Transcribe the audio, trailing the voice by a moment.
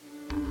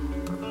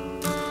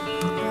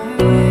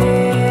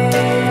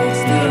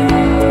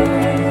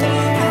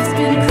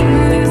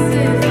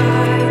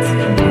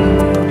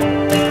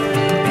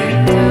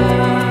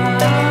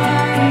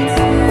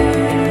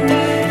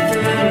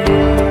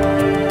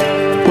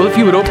Well, if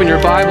you would open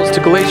your Bibles to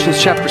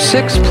Galatians chapter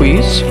 6,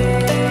 please.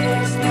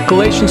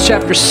 Galatians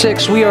chapter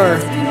 6, we are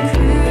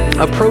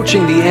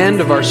approaching the end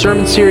of our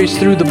sermon series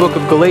through the book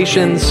of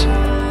Galatians,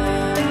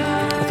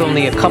 with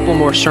only a couple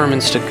more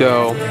sermons to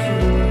go.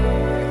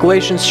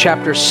 Galatians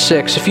chapter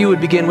 6, if you would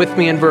begin with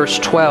me in verse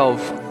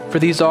 12, for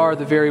these are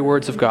the very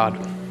words of God.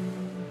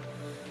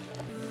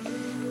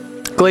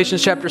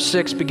 Galatians chapter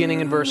 6, beginning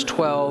in verse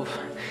 12.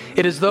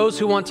 It is those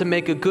who want to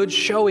make a good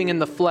showing in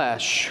the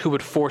flesh who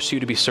would force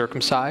you to be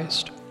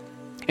circumcised,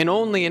 and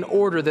only in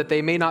order that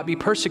they may not be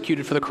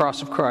persecuted for the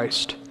cross of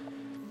Christ.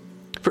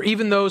 For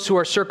even those who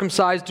are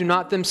circumcised do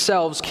not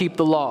themselves keep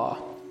the law,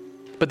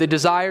 but they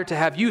desire to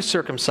have you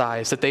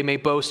circumcised, that they may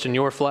boast in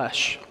your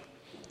flesh.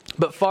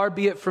 But far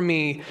be it from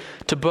me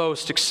to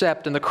boast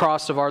except in the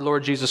cross of our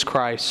Lord Jesus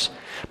Christ,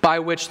 by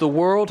which the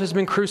world has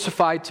been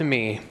crucified to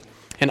me,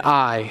 and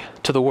I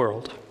to the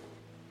world.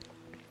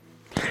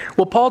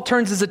 Well, Paul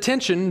turns his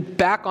attention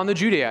back on the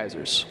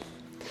Judaizers.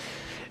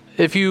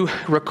 If you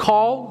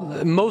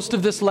recall, most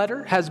of this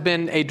letter has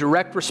been a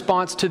direct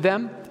response to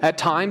them. At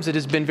times, it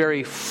has been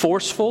very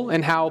forceful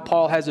in how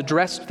Paul has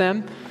addressed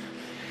them.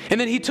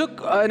 And then he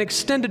took an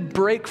extended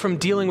break from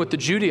dealing with the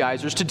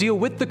Judaizers to deal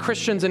with the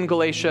Christians in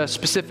Galatia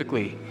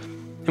specifically.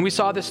 And we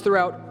saw this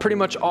throughout pretty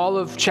much all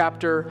of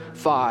chapter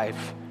 5,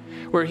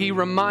 where he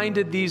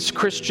reminded these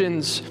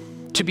Christians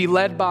to be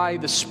led by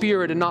the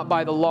Spirit and not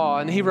by the law.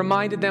 And he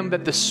reminded them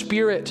that the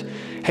Spirit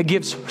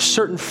gives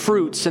certain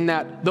fruits and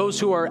that those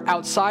who are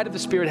outside of the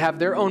Spirit have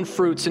their own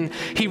fruits. And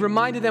he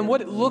reminded them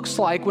what it looks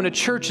like when a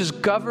church is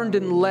governed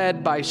and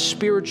led by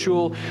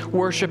spiritual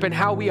worship and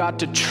how we ought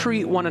to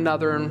treat one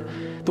another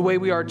and the way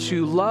we are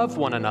to love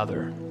one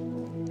another.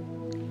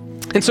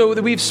 And so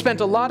we've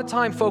spent a lot of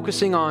time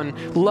focusing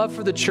on love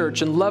for the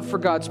church and love for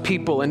God's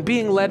people and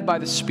being led by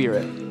the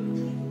Spirit.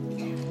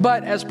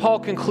 But as Paul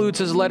concludes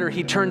his letter,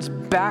 he turns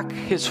back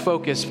his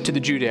focus to the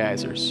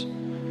Judaizers.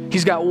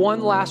 He's got one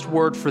last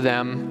word for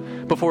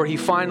them before he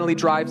finally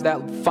drives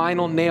that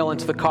final nail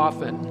into the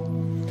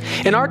coffin.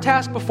 And our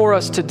task before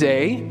us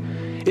today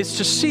is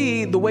to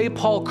see the way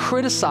Paul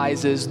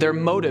criticizes their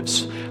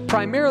motives.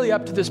 Primarily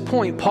up to this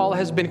point, Paul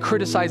has been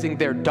criticizing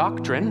their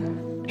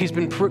doctrine. He's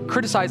been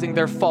criticizing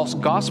their false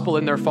gospel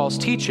and their false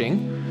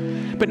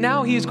teaching. But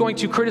now he is going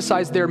to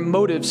criticize their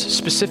motives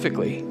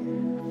specifically.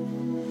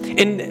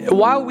 And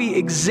while we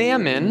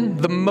examine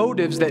the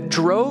motives that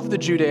drove the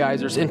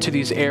Judaizers into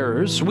these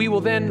errors, we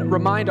will then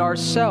remind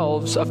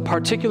ourselves of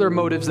particular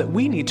motives that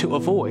we need to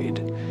avoid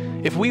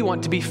if we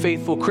want to be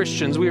faithful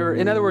Christians. We are,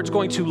 in other words,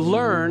 going to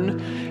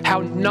learn how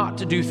not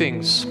to do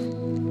things,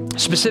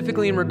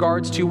 specifically in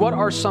regards to what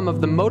are some of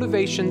the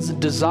motivations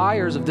and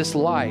desires of this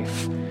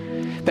life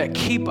that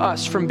keep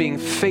us from being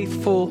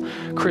faithful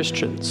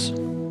Christians.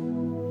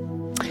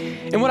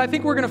 And what I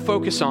think we're going to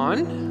focus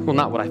on, well,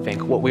 not what I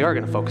think, what we are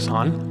going to focus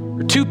on,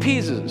 are two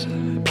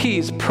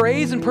P's,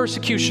 praise and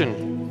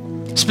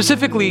persecution.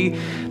 Specifically,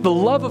 the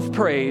love of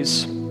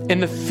praise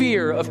and the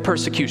fear of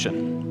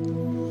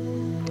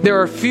persecution. There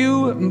are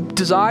few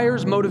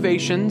desires,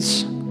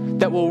 motivations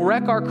that will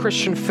wreck our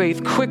Christian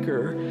faith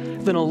quicker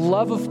than a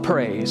love of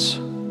praise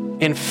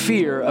and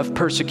fear of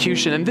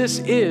persecution. And this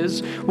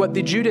is what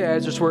the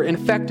Judaizers were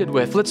infected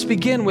with. Let's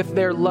begin with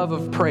their love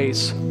of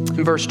praise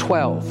in verse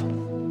 12.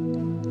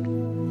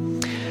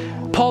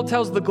 Paul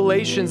tells the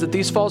Galatians that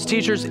these false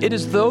teachers, it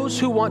is those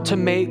who want to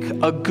make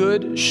a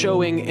good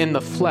showing in the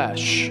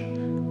flesh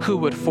who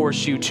would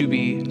force you to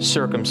be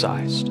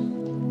circumcised.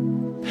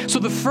 So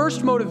the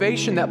first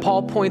motivation that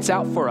Paul points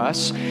out for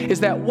us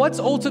is that what's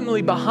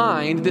ultimately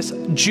behind this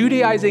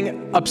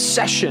Judaizing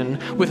obsession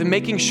with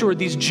making sure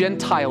these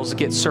Gentiles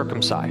get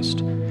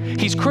circumcised.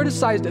 He's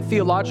criticized it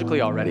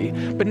theologically already,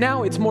 but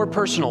now it's more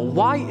personal.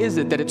 Why is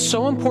it that it's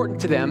so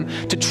important to them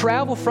to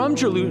travel from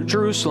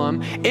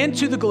Jerusalem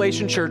into the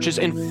Galatian churches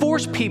and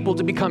force people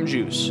to become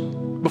Jews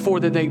before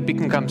they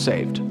become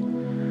saved?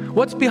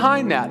 What's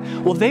behind that?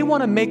 Well, they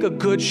want to make a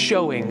good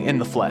showing in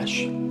the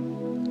flesh.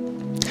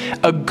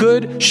 A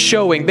good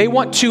showing. They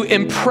want to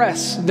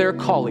impress their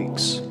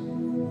colleagues.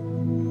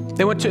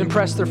 They want to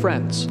impress their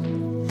friends.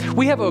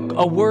 We have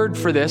a word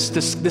for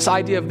this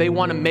idea of they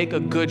want to make a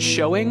good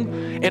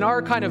showing. In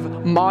our kind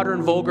of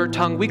modern vulgar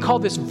tongue, we call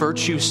this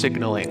virtue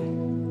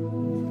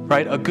signaling,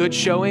 right? A good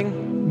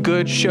showing,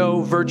 good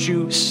show,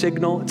 virtue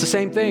signal. It's the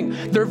same thing.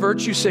 They're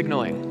virtue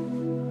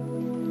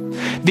signaling.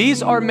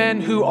 These are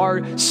men who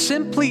are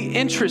simply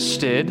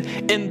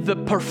interested in the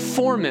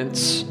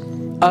performance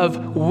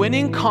of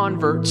winning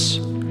converts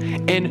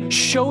and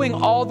showing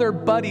all their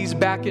buddies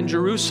back in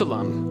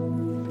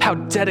Jerusalem how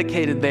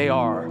dedicated they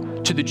are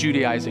to the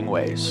Judaizing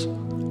ways.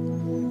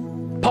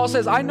 Paul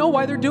says, I know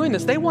why they're doing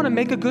this. They want to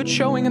make a good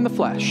showing in the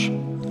flesh.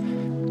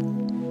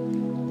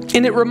 And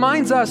it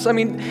reminds us,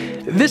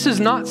 this is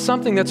not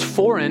something that's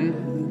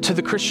foreign to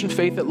the Christian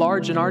faith at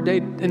large in our day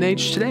and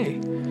age today.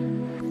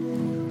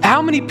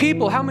 How many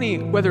people,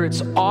 whether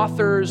it's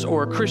authors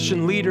or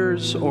Christian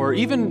leaders or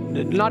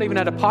even, not even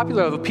at a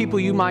popular level, people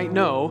you might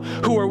know,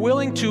 who are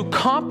willing to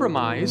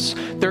compromise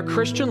their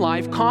Christian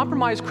life,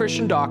 compromise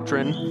Christian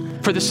doctrine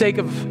for the sake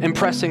of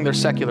impressing their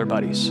secular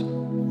buddies,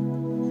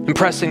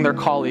 impressing their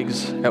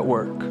colleagues at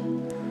work,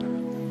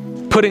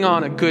 putting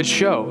on a good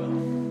show.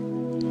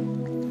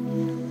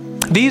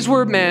 These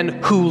were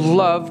men who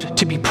loved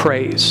to be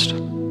praised.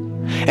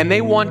 And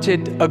they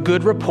wanted a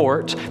good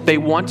report. They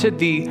wanted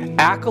the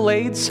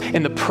accolades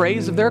and the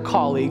praise of their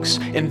colleagues,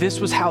 and this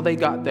was how they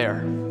got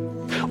there.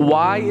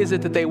 Why is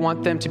it that they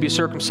want them to be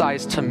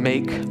circumcised? To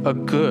make a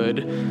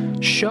good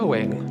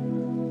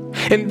showing.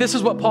 And this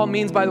is what Paul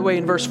means, by the way,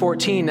 in verse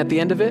 14 at the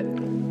end of it.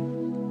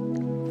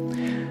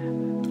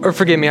 Or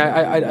forgive me,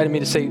 I didn't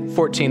mean to say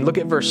 14. Look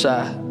at verse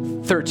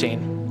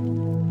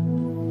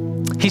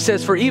 13. He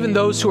says, "For even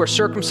those who are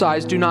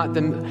circumcised do not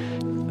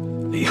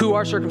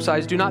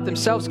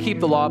themselves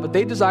keep the law, but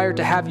they desire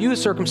to have you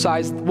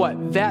circumcised,"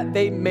 what? "That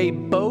they may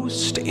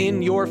boast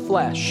in your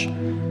flesh."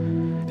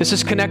 This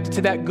is connected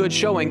to that good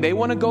showing. They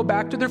want to go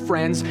back to their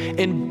friends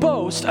and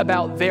boast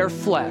about their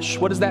flesh.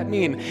 What does that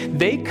mean?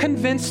 They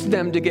convinced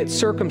them to get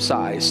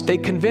circumcised. They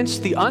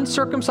convinced the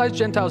uncircumcised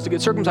Gentiles to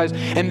get circumcised,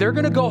 and they're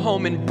going to go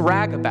home and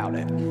brag about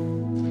it.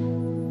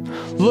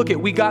 Look,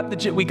 we got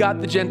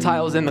the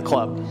Gentiles in the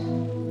club.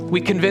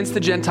 We convinced the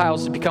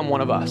Gentiles to become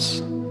one of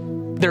us.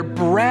 They're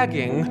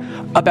bragging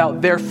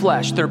about their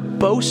flesh. They're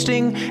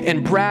boasting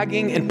and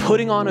bragging and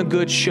putting on a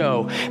good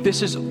show.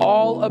 This is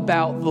all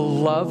about the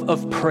love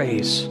of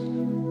praise.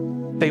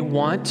 They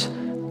want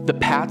the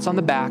pats on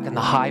the back and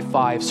the high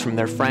fives from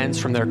their friends,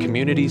 from their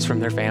communities, from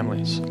their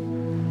families.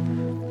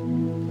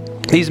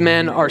 These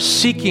men are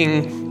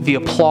seeking the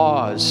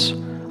applause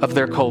of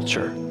their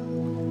culture.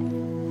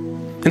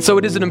 And so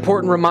it is an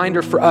important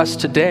reminder for us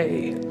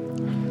today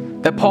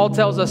that Paul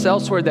tells us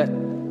elsewhere that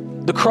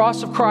the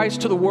cross of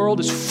Christ to the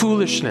world is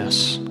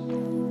foolishness.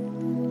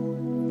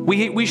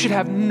 We should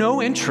have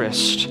no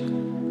interest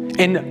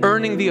in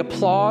earning the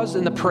applause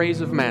and the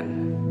praise of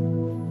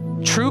men.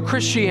 True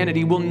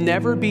Christianity will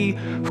never be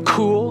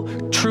cool.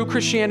 True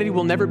Christianity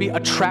will never be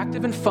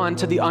attractive and fun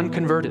to the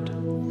unconverted.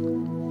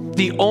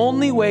 The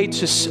only way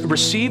to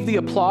receive the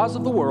applause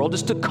of the world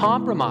is to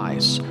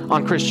compromise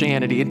on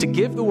Christianity and to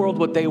give the world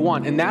what they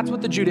want. And that's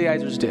what the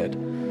Judaizers did.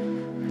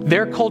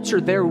 Their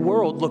culture, their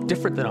world looked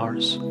different than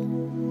ours.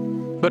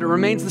 But it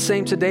remains the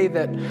same today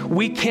that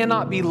we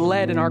cannot be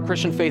led in our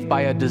Christian faith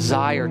by a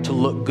desire to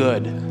look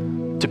good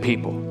to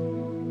people.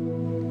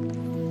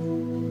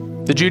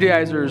 The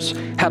Judaizers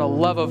had a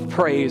love of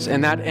praise,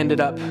 and that ended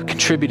up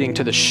contributing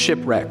to the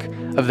shipwreck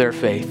of their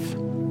faith.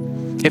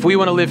 If we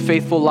want to live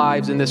faithful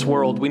lives in this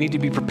world, we need to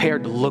be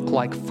prepared to look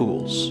like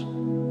fools.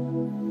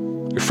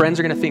 Your friends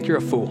are going to think you're a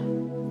fool.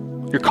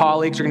 Your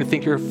colleagues are going to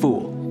think you're a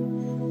fool.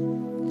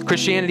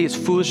 Christianity is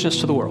foolishness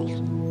to the world,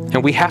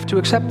 and we have to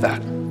accept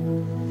that.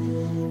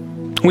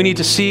 We need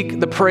to seek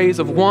the praise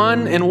of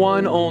one and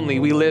one only.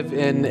 We live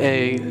in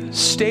a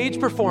stage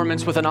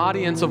performance with an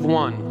audience of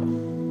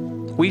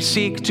one. We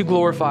seek to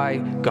glorify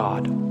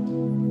God.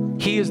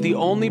 He is the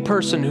only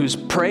person whose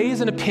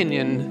praise and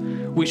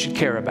opinion we should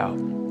care about.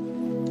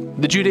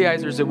 The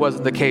Judaizers, it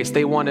wasn't the case.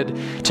 They wanted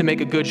to make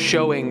a good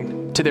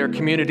showing to their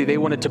community. They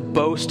wanted to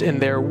boast in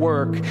their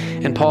work.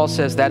 And Paul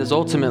says that is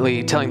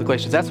ultimately telling the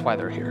Galatians, that's why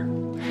they're here.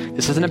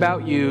 This isn't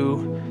about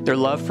you, their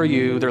love for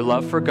you, their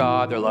love for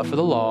God, their love for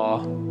the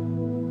law.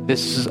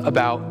 This is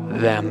about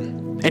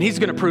them. And he's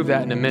going to prove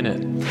that in a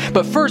minute.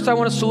 But first, I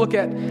want us to look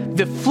at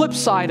the flip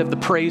side of the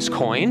praise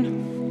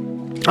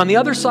coin. On the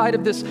other side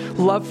of this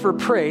love for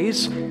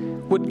praise,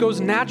 what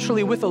goes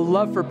naturally with a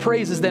love for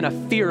praise is then a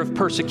fear of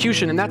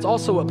persecution. And that's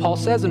also what Paul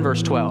says in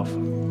verse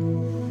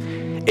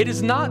 12. It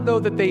is not, though,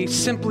 that they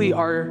simply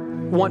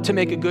want to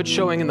make a good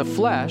showing in the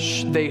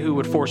flesh, they who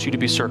would force you to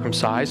be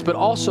circumcised, but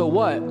also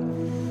what?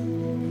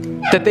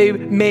 That they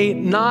may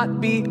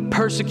not be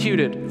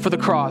persecuted for the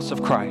cross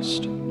of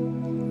Christ.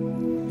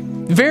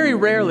 Very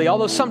rarely,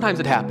 although sometimes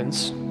it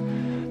happens,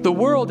 the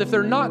world, if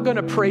they're not going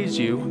to praise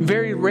you,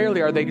 very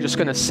rarely are they just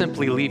going to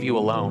simply leave you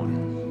alone.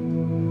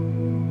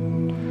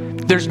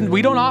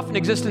 We don't often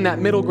exist in that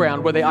middle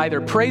ground where they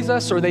either praise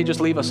us or they just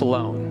leave us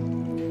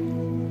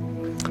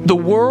alone. The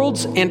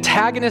world's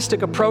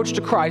antagonistic approach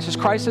to Christ, as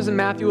Christ says in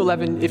Matthew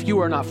 11, if you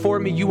are not for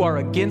me, you are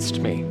against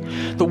me.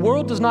 The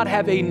world does not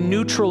have a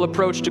neutral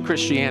approach to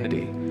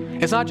Christianity.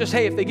 It's not just,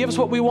 hey, if they give us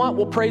what we want,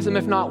 we'll praise them.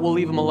 If not, we'll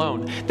leave them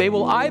alone. They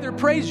will either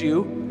praise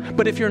you,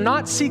 but if you're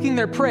not seeking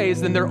their praise,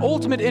 then their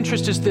ultimate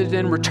interest is to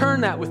then return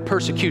that with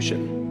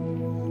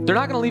persecution. They're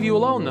not going to leave you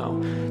alone,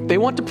 though. They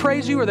want to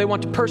praise you or they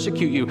want to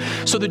persecute you.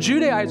 So the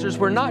Judaizers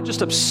were not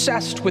just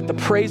obsessed with the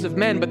praise of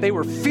men, but they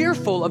were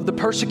fearful of the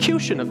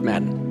persecution of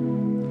men.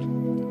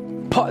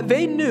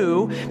 They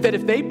knew that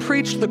if they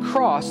preached the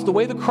cross the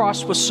way the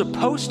cross was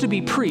supposed to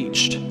be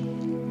preached,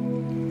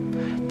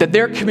 that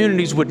their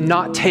communities would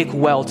not take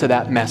well to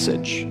that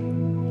message.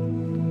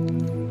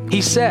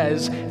 He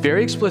says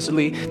very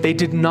explicitly, they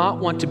did not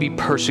want to be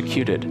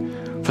persecuted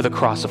for the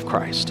cross of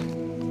Christ.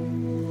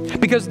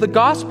 Because the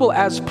gospel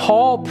as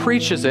Paul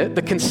preaches it,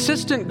 the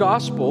consistent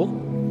gospel,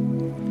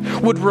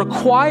 would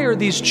require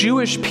these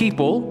Jewish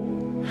people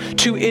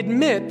to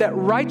admit that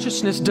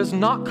righteousness does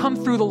not come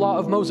through the law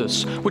of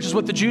Moses, which is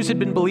what the Jews had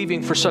been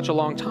believing for such a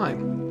long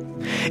time.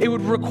 It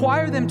would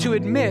require them to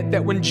admit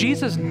that when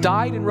Jesus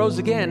died and rose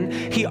again,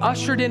 he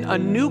ushered in a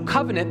new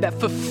covenant that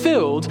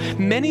fulfilled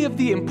many of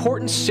the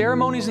important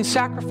ceremonies and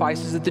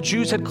sacrifices that the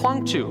Jews had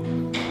clung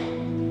to.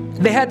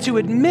 They had to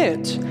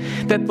admit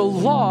that the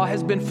law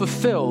has been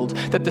fulfilled,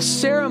 that the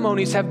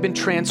ceremonies have been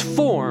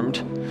transformed,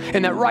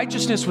 and that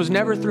righteousness was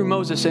never through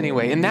Moses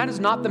anyway. And that is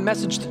not the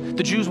message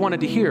the Jews wanted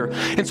to hear.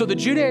 And so the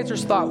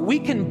Judaizers thought, we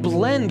can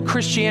blend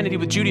Christianity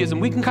with Judaism.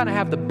 We can kind of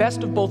have the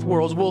best of both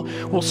worlds.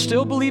 We'll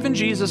still believe in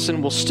Jesus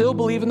and we'll still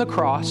believe in the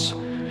cross,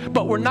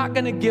 but we're not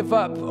going to give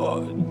up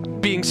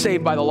being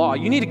saved by the law.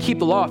 You need to keep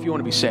the law if you want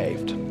to be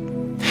saved.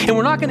 And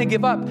we're not going to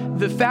give up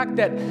the fact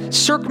that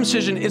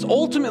circumcision is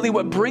ultimately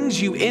what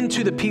brings you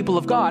into the people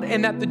of God,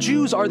 and that the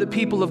Jews are the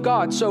people of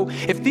God. So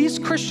if these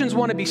Christians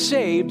want to be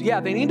saved, yeah,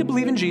 they need to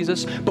believe in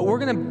Jesus, but we're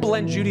going to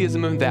blend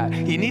Judaism with that.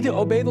 You need to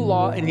obey the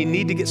law and you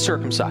need to get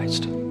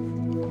circumcised.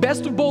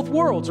 Best of both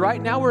worlds,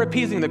 right? Now we're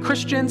appeasing the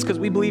Christians because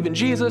we believe in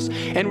Jesus,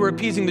 and we're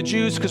appeasing the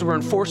Jews because we're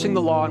enforcing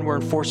the law and we're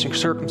enforcing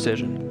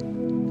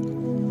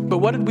circumcision. But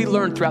what did we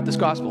learn throughout this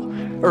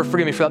gospel? Or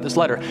forgive me, throughout this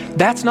letter?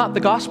 That's not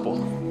the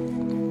gospel.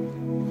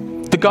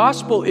 The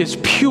gospel is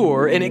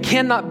pure, and it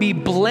cannot be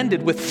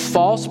blended with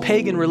false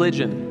pagan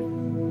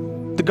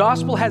religion. The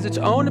gospel has its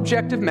own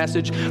objective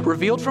message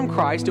revealed from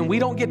Christ, and we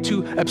don't get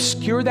to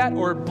obscure that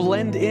or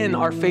blend in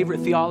our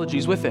favorite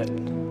theologies with it.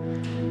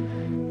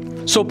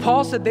 So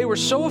Paul said they were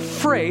so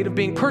afraid of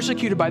being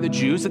persecuted by the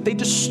Jews that they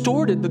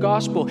distorted the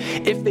gospel.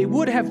 If they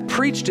would have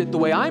preached it the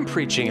way I'm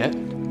preaching it,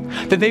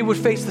 then they would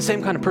face the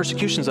same kind of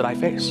persecutions that I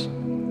face.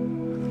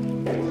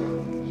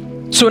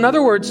 So in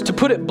other words, to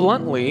put it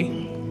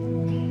bluntly,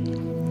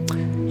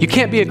 you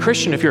can't be a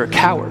Christian if you're a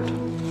coward.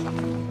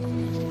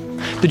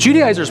 The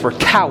Judaizers were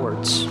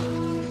cowards.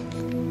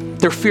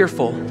 They're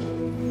fearful.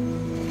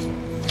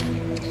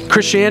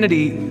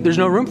 Christianity, there's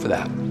no room for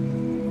that.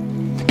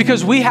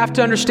 Because we have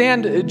to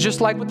understand, just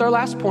like with our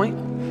last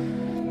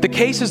point, the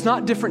case is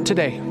not different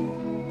today.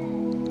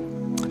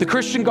 The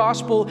Christian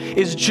gospel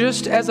is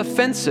just as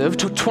offensive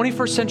to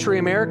 21st century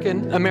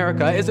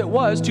America as it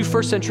was to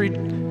first century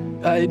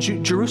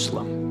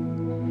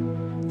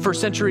Jerusalem, first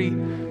century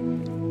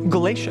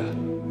Galatia.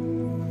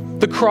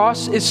 The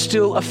cross is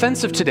still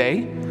offensive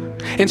today.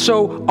 And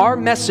so our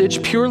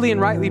message, purely and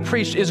rightly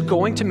preached, is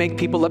going to make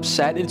people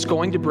upset. It's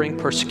going to bring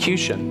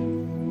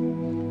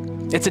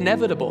persecution. It's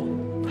inevitable.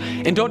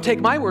 And don't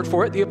take my word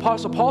for it. The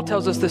Apostle Paul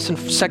tells us this in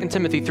 2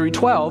 Timothy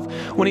 3:12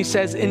 when he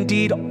says,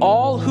 "Indeed,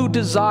 all who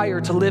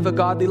desire to live a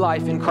godly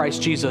life in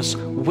Christ Jesus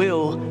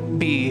will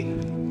be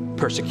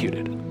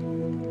persecuted."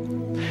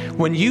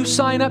 When you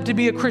sign up to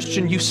be a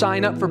Christian, you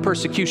sign up for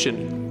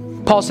persecution.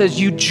 Paul says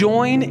you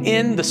join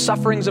in the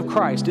sufferings of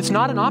Christ. It's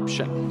not an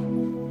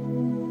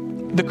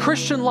option. The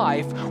Christian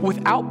life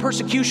without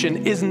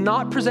persecution is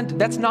not presented.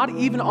 That's not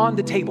even on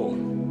the table.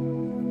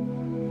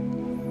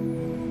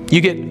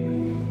 You get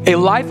a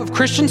life of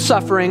Christian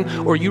suffering,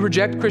 or you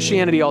reject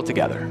Christianity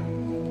altogether.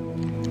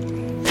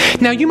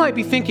 Now you might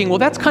be thinking, well,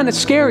 that's kind of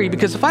scary,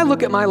 because if I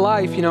look at my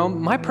life,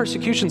 my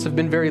persecutions have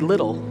been very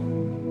little.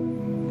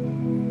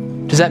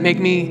 Does that make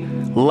me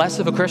less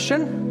of a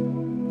Christian?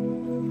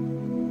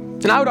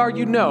 And I would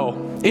argue no.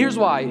 Here's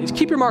why.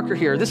 Keep your marker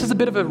here. This is a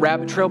bit of a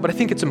rabbit trail, but I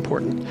think it's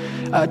important.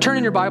 Turn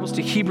in your Bibles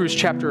to Hebrews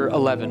chapter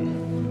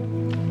 11.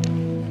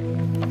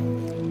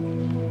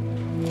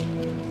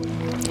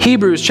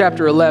 Hebrews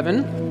chapter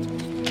 11.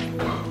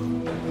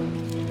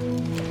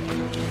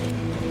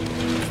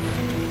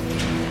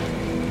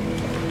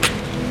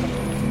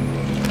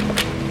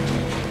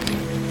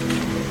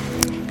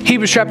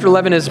 Hebrews chapter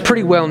 11 is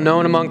pretty well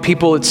known among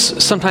people.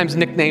 It's sometimes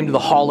nicknamed the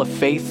Hall of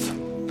Faith.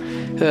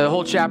 The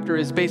whole chapter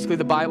is basically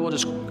the Bible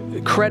just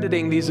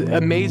crediting these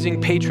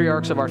amazing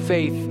patriarchs of our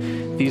faith,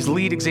 these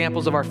lead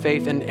examples of our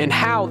faith, and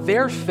how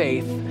their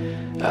faith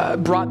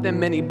brought them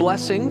many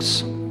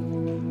blessings,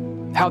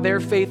 how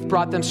their faith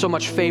brought them so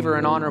much favor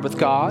and honor with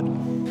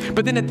God.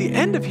 But then at the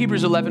end of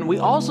Hebrews 11, we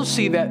also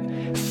see that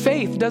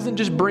faith doesn't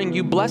just bring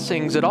you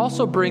blessings, it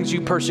also brings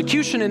you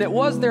persecution, and it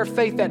was their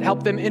faith that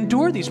helped them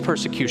endure these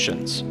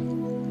persecutions.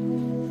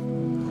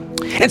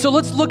 And so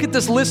let's look at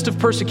this list of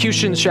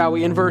persecutions, shall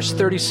we, in verse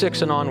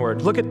 36 and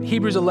onward. Look at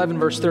Hebrews 11,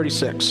 verse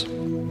 36.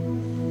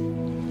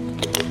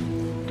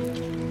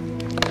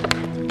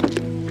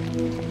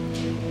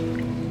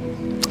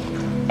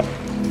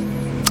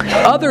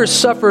 Others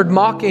suffered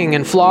mocking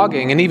and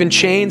flogging and even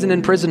chains and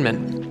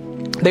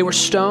imprisonment. They were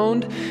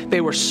stoned, they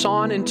were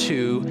sawn in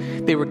two,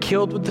 they were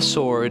killed with the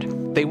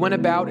sword. They went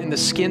about in the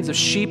skins of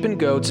sheep and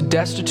goats,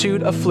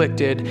 destitute,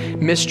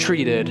 afflicted,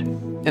 mistreated.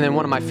 And then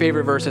one of my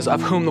favorite verses,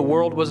 of whom the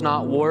world was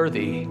not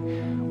worthy,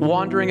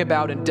 wandering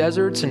about in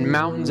deserts and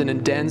mountains and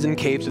in dens and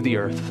caves of the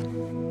earth.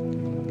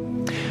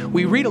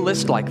 We read a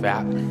list like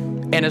that,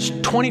 and as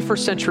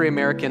 21st century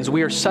Americans,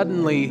 we are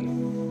suddenly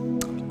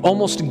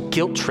almost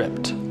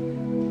guilt-tripped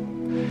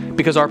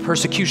because our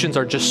persecutions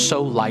are just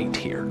so light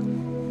here.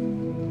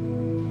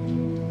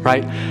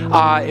 Right?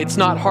 It's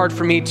not hard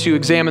for me to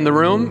examine the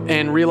room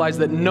and realize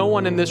that no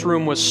one in this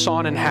room was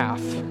sawn in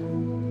half.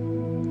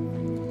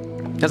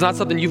 That's not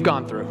something you've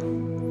gone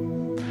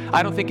through.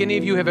 I don't think any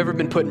of you have ever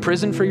been put in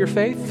prison for your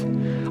faith.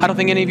 I don't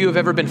think any of you have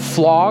ever been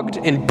flogged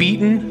and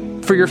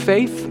beaten for your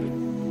faith.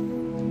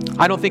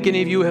 I don't think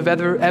any of you have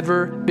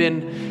ever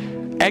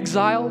been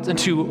exiled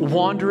into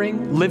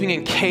wandering, living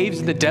in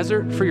caves in the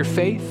desert for your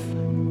faith.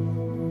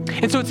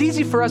 And so it's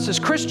easy for us as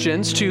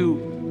Christians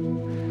to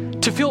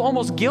feel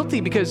almost guilty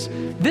because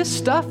this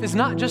stuff is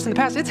not just in the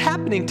past, it's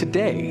happening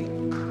today.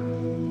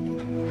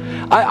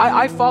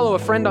 I follow a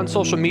friend on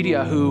social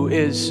media who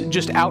is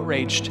just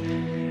outraged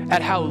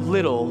at how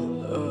little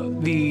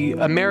the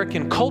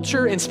American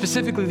culture and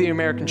specifically the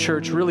American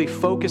church really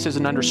focuses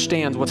and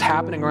understands what's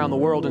happening around the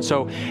world. And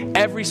so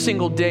every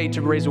single day,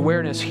 to raise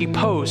awareness, he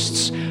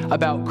posts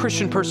about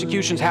Christian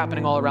persecutions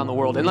happening all around the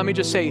world. And let me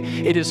just say,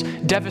 it is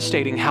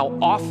devastating how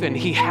often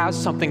he has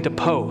something to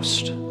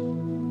post.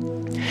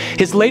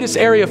 His latest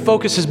area of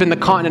focus has been the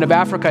continent of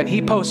Africa, and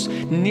he posts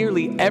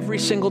nearly every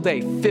single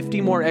day 50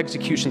 more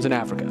executions in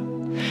Africa.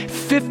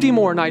 50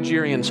 more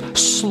Nigerians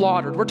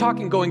slaughtered. We're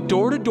talking going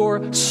door to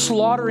door,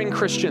 slaughtering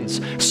Christians,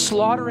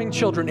 slaughtering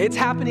children. It's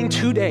happening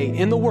today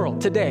in the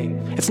world, today.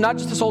 It's not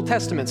just this Old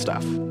Testament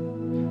stuff.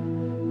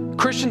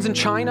 Christians in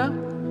China,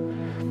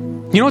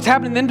 you know what's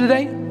happening then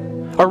today?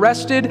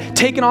 Arrested,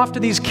 taken off to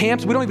these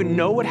camps. We don't even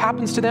know what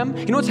happens to them.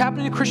 You know what's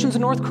happening to Christians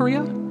in North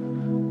Korea?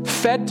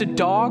 Fed to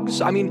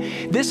dogs. I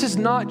mean, this is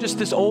not just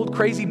this old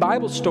crazy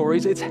Bible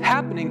stories. It's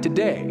happening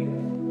today,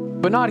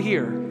 but not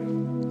here.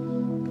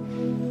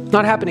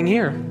 Not happening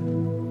here.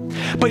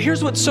 But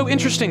here's what's so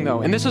interesting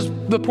though, and this is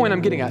the point I'm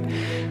getting at.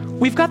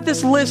 We've got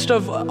this list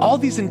of all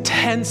these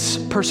intense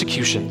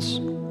persecutions.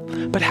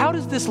 But how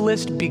does this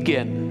list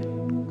begin?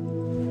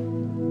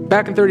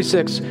 Back in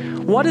 36,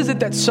 what is it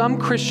that some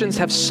Christians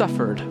have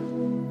suffered?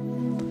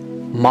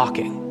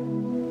 Mocking.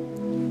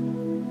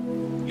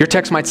 Your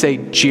text might say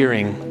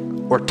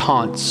jeering or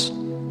taunts.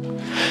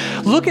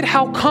 Look at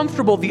how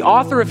comfortable the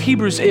author of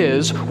Hebrews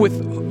is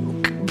with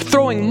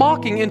throwing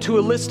mocking into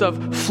a list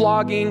of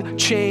flogging,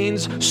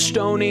 chains,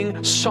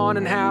 stoning, sawn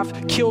in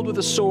half, killed with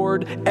a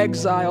sword,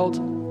 exiled.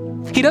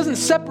 He doesn't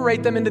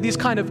separate them into these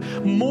kind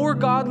of more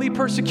godly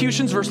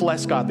persecutions versus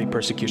less godly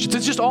persecutions.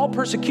 It's just all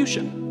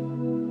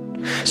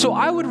persecution. So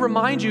I would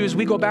remind you as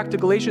we go back to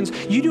Galatians,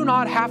 you do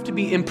not have to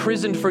be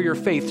imprisoned for your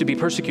faith to be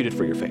persecuted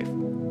for your faith.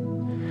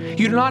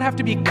 You do not have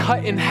to be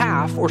cut in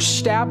half or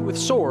stabbed with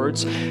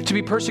swords to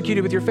be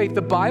persecuted with your faith.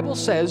 The Bible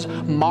says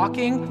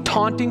mocking,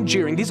 taunting,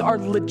 jeering, these are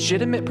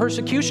legitimate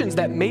persecutions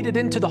that made it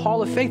into the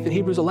hall of faith in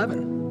Hebrews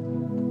 11.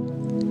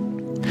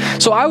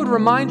 So I would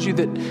remind you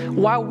that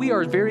while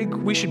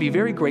we should be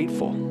very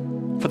grateful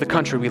for the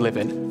country we live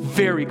in,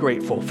 very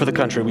grateful for the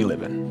country we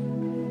live in.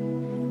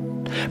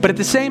 But at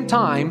the same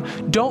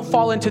time, don't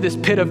fall into this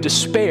pit of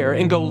despair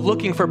and go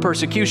looking for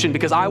persecution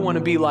because I want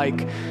to be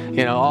like,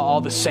 all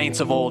the saints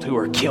of old who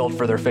were killed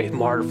for their faith,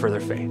 martyred for their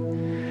faith.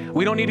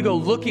 We don't need to go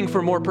looking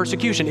for more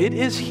persecution. It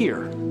is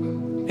here.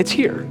 It's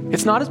here.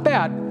 It's not as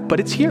bad, but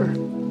it's here.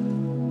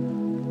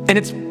 And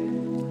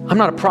I'm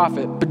not a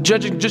prophet, but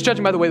judging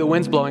by the way the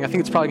wind's blowing, I think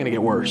it's probably going to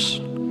get worse.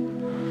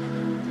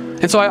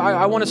 And so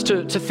I want us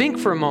to think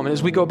for a moment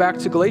as we go back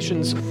to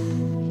Galatians,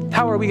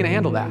 how are we going to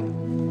handle that?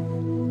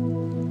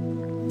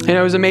 It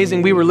was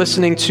amazing. We were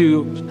listening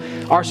to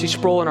R.C.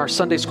 Sproul in our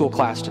Sunday school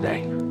class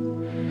today.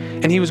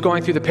 And he was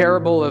going through the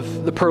parable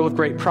of the pearl of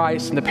great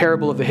price and the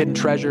parable of the hidden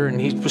treasure.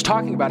 And he was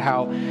talking about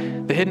how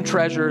the hidden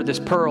treasure, this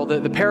pearl,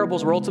 the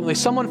parables were ultimately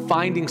someone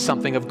finding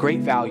something of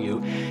great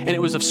value. And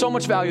it was of so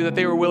much value that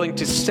they were willing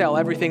to sell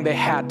everything they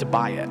had to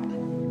buy it.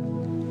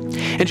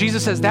 And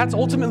Jesus says that's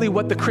ultimately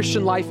what the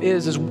Christian life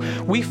is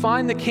we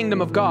find the kingdom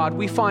of God,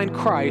 we find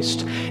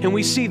Christ, and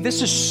we see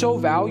this is so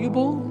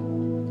valuable.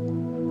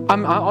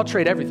 I'll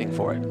trade everything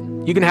for it.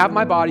 You can have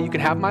my body, you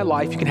can have my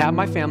life, you can have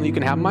my family, you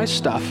can have my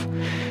stuff.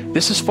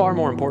 This is far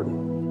more important.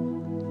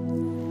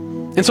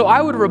 And so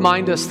I would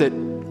remind us that,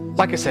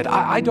 like I said,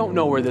 I don't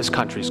know where this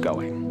country's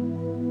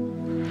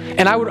going.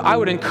 And I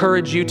would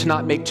encourage you to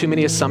not make too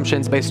many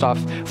assumptions based off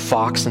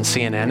Fox and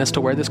CNN as to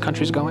where this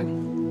country's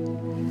going.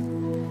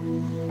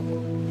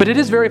 But it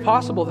is very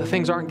possible that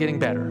things aren't getting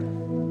better.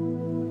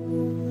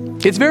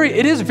 It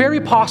is very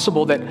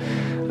possible that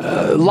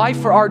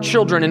life for our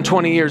children in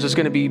 20 years is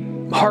going to be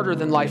harder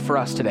than life for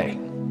us today.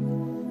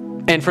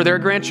 And for their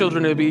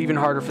grandchildren, it'll be even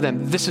harder for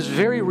them. This is a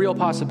very real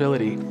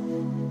possibility.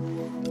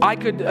 I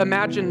could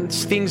imagine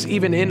things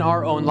even in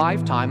our own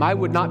lifetime. I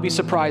would not be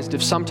surprised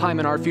if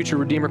sometime in our future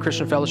Redeemer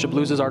Christian Fellowship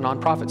loses our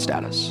nonprofit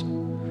status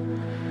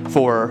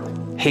for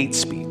hate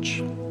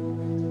speech.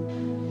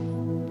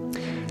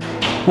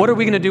 What are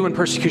we going to do when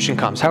persecution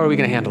comes? How are we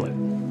going to handle it?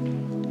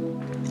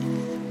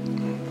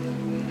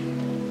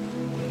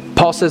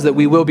 Paul says that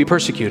we will be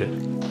persecuted.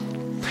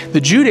 The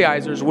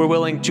Judaizers were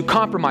willing to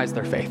compromise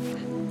their faith.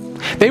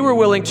 They were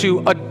willing to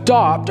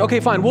adopt,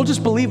 okay, fine, we'll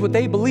just believe what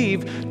they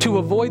believe to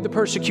avoid the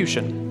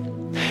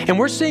persecution. And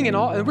we're seeing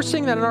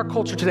that in our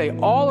culture today,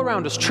 all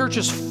around us,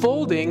 churches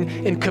folding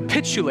and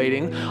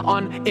capitulating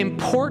on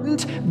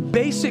important,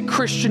 basic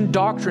Christian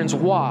doctrines.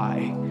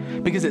 Why?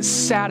 Because it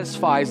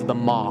satisfies the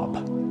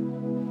mob.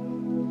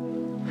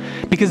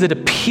 Because it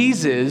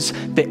appeases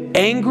the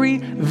angry,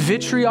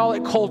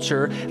 vitriolic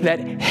culture that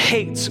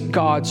hates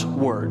God's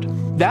word.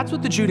 That's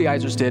what the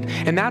Judaizers did,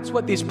 and that's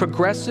what these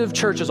progressive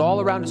churches all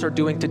around us are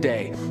doing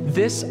today.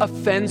 This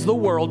offends the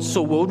world,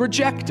 so we'll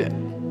reject it.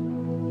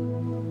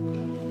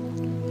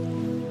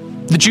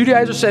 The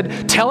Judaizers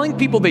said, telling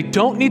people they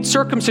don't need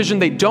circumcision,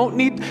 they don't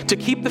need to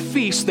keep the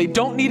feast, they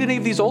don't need any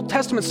of these Old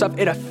Testament stuff,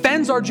 it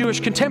offends our Jewish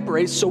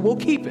contemporaries, so we'll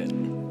keep it.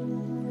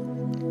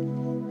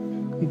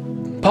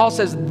 Paul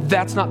says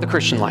that's not the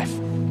Christian life.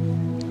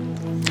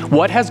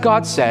 What has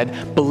God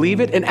said? Believe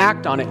it and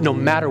act on it no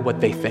matter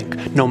what they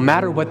think, no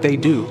matter what they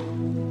do.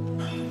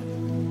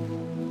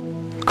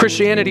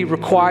 Christianity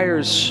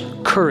requires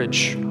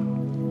courage.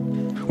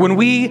 When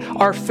we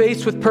are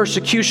faced with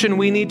persecution,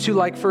 we need to,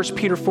 like 1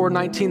 Peter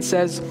 4:19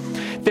 says,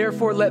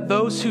 therefore let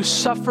those who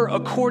suffer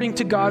according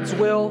to God's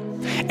will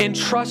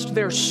entrust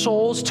their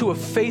souls to a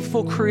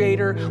faithful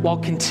Creator while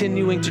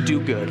continuing to do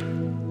good.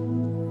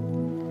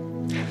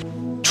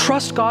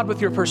 Trust God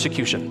with your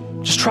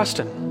persecution. Just trust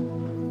Him.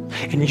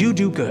 And you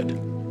do good.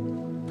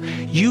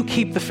 You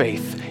keep the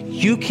faith.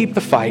 You keep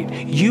the fight.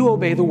 You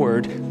obey the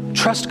word.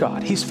 Trust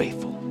God. He's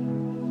faithful.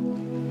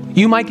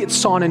 You might get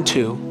sawn in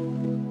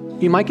two.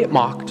 You might get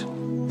mocked.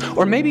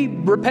 Or maybe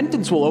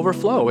repentance will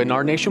overflow and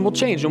our nation will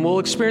change and we'll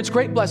experience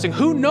great blessing.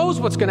 Who knows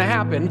what's going to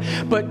happen?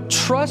 But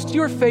trust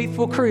your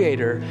faithful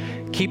Creator.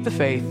 Keep the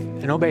faith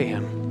and obey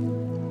Him.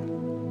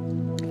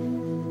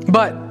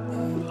 But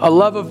a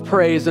love of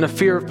praise and a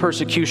fear of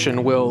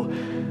persecution will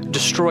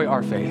destroy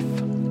our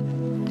faith.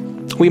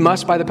 We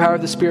must, by the power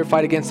of the Spirit,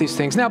 fight against these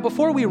things. Now,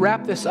 before we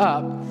wrap this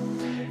up,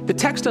 the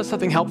text does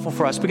something helpful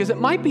for us because it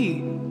might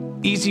be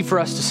easy for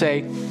us to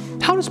say,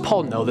 how does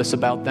Paul know this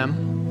about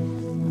them?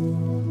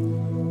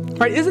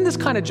 Right? Isn't this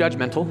kind of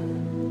judgmental?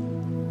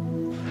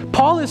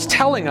 Paul is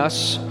telling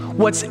us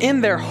what's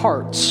in their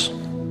hearts.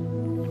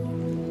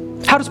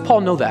 How does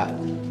Paul know that?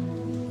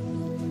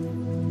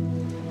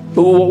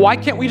 Well, why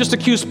can't we just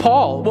accuse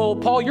Paul? Well,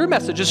 Paul, your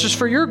message is just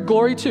for your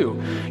glory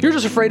too. You're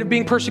just afraid of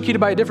being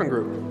persecuted by a different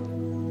group.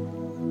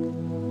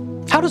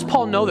 How does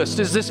Paul know this?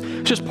 Is this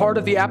just part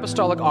of the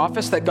apostolic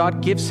office that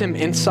God gives him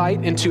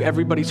insight into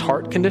everybody's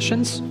heart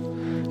conditions?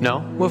 No.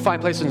 We'll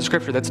find places in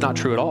Scripture that's not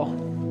true at all.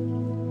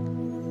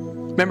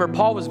 Remember,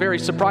 Paul was very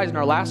surprised in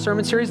our last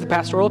sermon series, the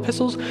pastoral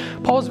epistles.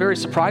 Paul was very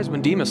surprised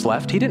when Demas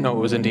left. He didn't know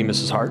what was in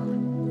Demas's heart.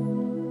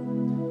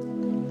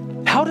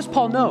 How does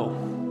Paul know?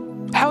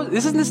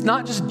 Isn't this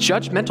not just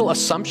judgmental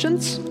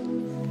assumptions?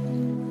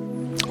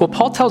 Well,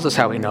 Paul tells us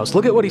how he knows.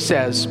 Look at what he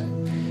says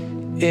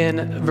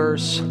in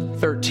verse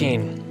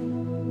 13.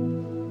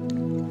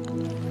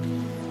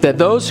 That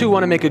those who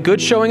want to make a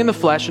good showing in the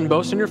flesh and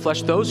boast in your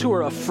flesh, those who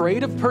are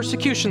afraid of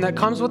persecution that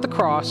comes with the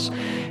cross,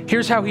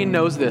 here's how he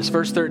knows this.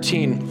 Verse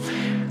 13.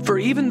 For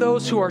even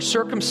those who are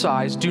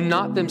circumcised do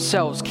not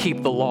themselves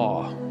keep the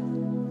law,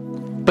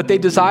 but they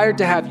desire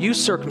to have you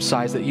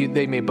circumcised that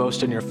they may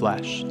boast in your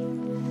flesh.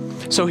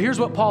 So here's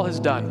what Paul has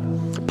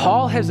done.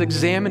 Paul has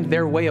examined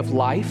their way of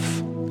life,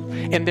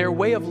 and their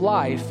way of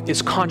life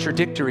is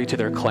contradictory to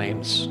their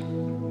claims.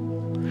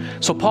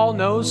 So Paul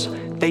knows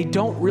they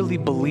don't really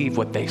believe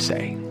what they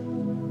say.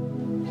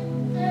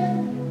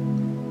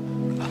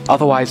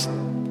 Otherwise,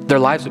 their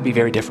lives would be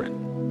very different.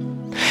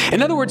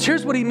 In other words,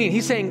 here's what he means.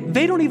 He's saying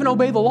they don't even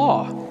obey the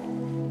law.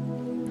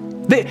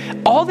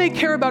 All they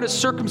care about is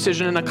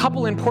circumcision and a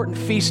couple important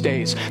feast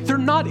days. They're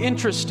not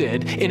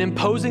interested in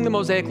imposing the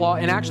Mosaic law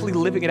and actually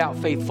living it out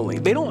faithfully.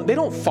 They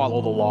don't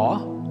follow the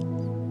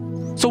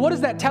law. So what does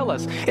that tell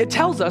us? It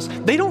tells us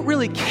they don't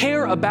really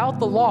care about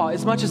the law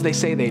as much as they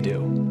say they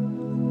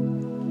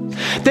do.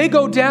 They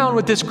go down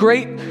with this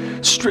great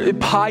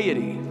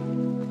piety.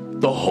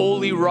 The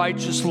holy,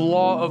 righteous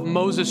law of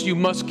Moses, you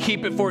must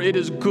keep it, for it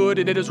is good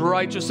and it is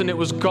righteous and it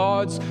was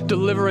God's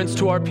deliverance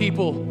to our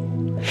people.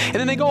 And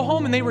then they go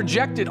home and they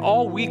reject it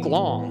all week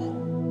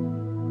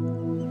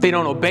long. They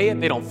don't obey it.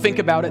 They don't think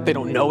about it. They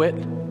don't know it.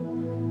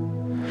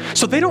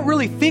 So they don't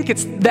really think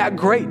it's that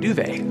great, do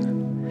they?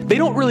 They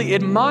don't really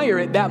admire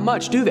it that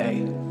much, do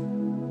they?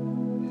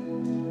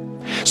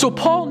 So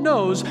Paul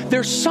knows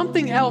there's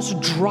something else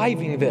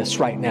driving this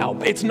right now.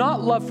 It's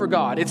not love for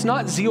God. It's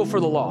not zeal for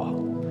the law.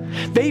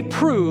 They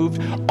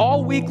proved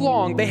all week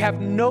long they have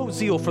no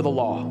zeal for the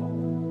law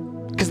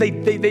because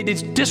they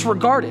just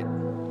disregard it.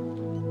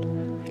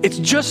 It's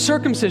just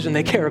circumcision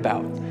they care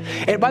about.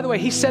 And by the way,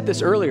 he said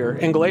this earlier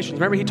in Galatians.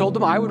 Remember, he told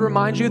them, I would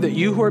remind you that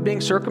you who are being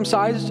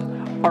circumcised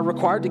are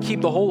required to keep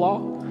the whole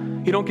law.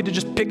 You don't get to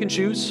just pick and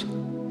choose.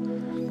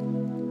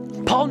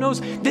 Paul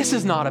knows this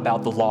is not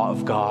about the law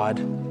of God.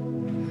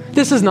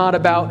 This is not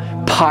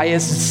about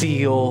pious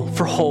zeal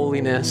for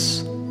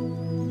holiness.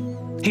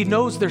 He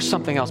knows there's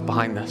something else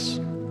behind this.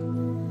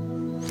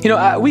 You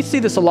know, we see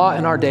this a lot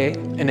in our day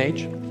and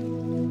age.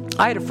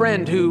 I had a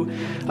friend who,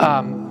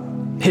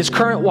 his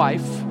current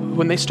wife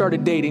when they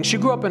started dating, she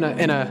grew up in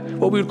a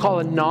what we would call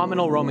a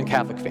nominal Roman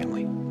Catholic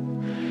family.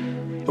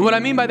 And what I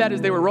mean by that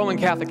is they were Roman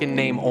Catholic in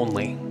name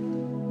only.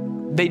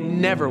 They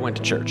never went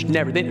to church,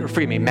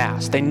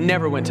 Mass. They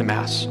never went to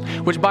Mass,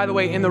 which, by the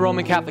way, in the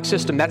Roman Catholic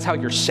system, that's how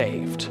you're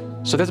saved.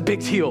 So that's a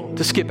big deal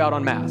to skip out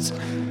on Mass.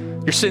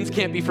 Your sins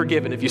can't be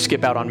forgiven if you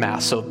skip out on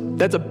Mass. So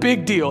that's a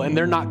big deal, and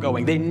they're not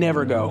going. They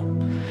never go.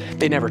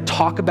 They never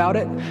talk about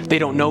it. They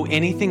don't know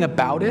anything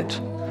about it.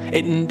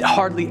 It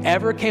hardly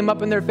ever came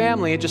up in their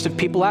family. It just, if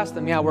people ask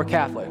them, yeah, we're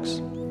Catholics.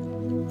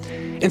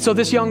 And so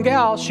this young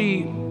gal,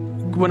 she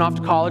went off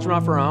to college, went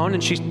off her own,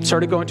 and she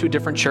started going to a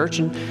different church,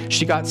 and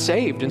she got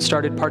saved and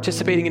started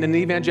participating in an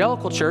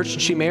evangelical church,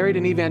 and she married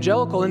an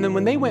evangelical. And then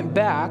when they went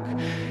back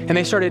and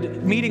they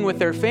started meeting with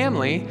their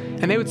family,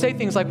 and they would say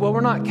things like, well,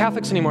 we're not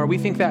Catholics anymore. We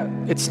think that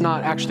it's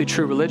not actually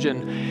true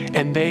religion.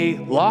 And they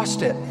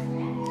lost it.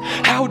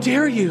 How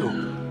dare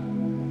you?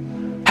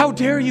 How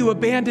dare you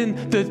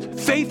abandon the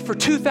faith for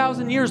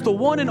 2,000 years, the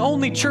one and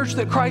only church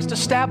that Christ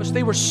established?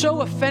 They were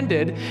so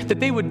offended that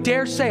they would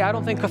dare say, I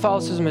don't think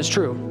Catholicism is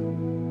true.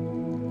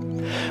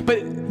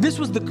 But this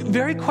was the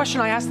very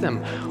question I asked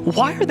them.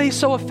 Why are they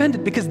so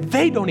offended? Because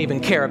they don't even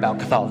care about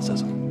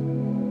Catholicism.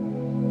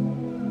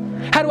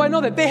 How do I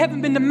know that? They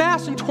haven't been to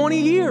Mass in 20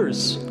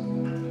 years.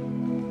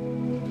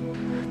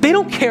 They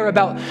don't care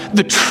about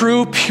the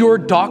true, pure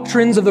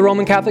doctrines of the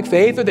Roman Catholic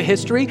faith or the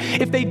history.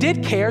 If they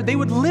did care, they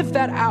would live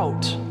that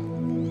out.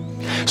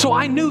 So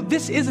I knew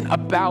this isn't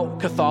about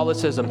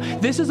Catholicism.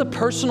 This is a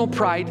personal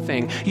pride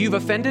thing. You've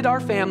offended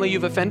our family,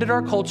 you've offended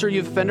our culture,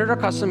 you've offended our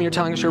custom, you're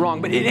telling us you're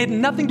wrong. But it had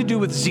nothing to do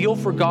with zeal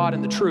for God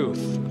and the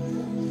truth.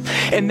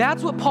 And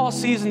that's what Paul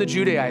sees in the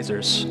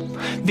Judaizers.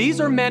 These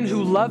are men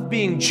who love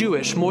being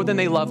Jewish more than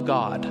they love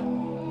God.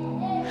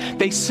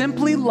 They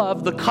simply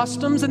love the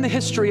customs and the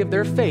history of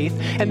their faith,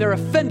 and they're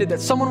offended that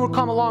someone would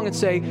come along and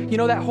say, you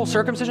know, that whole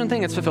circumcision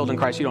thing, it's fulfilled in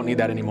Christ. You don't need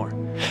that anymore.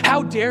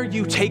 How dare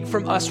you take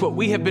from us what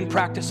we have been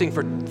practicing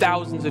for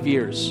thousands of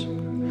years?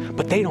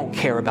 But they don't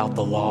care about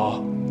the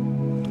law.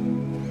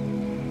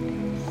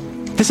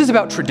 This is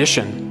about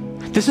tradition.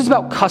 This is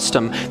about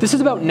custom. This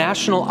is about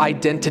national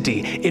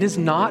identity. It is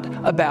not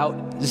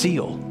about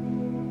zeal.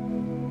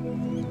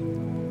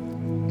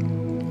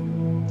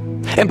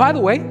 And by the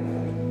way,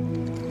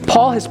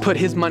 Paul has put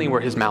his money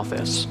where his mouth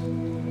is.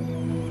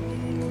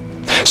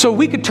 So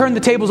we could turn the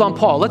tables on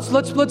Paul. Let's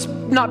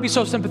not be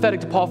so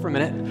sympathetic to Paul for a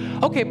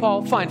minute. Okay,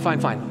 Paul, fine.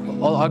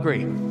 I'll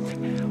agree.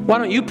 Why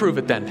don't you prove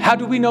it then? How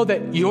do we know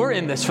that you're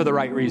in this for the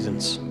right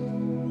reasons?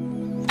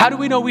 How do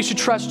we know we should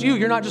trust you?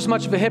 You're not just as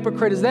much of a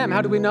hypocrite as them.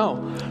 How do we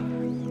know?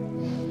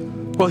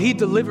 Well, he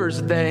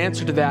delivers the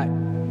answer to that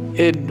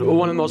in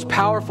one of the most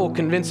powerful,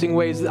 convincing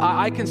ways.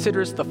 I consider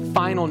this the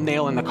final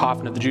nail in the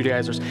coffin of the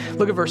Judaizers.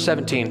 Look at verse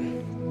 17.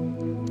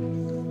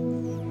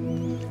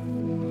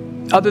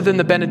 Other than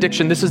the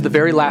benediction, this is the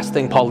very last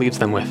thing Paul leaves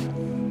them with.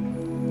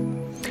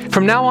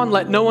 From now on,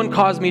 let no one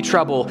cause me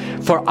trouble,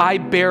 for I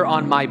bear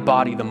on my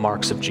body the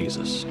marks of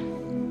Jesus. You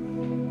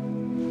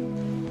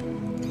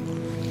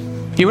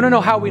want to know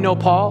how we know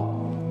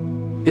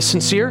Paul is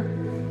sincere?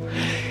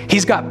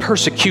 He's got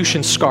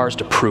persecution scars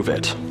to prove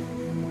it.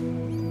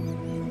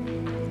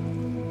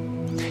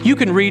 You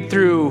can read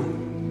through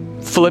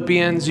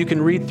Philippians, you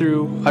can read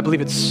through, I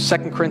believe it's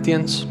 2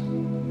 Corinthians,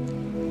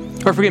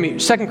 or forgive me,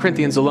 2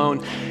 Corinthians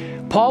alone.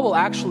 Paul will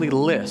actually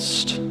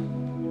list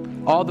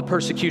all the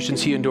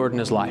persecutions he endured in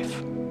his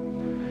life.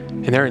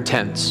 And they're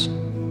intense.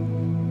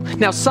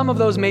 Now, some of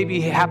those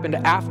maybe happened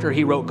after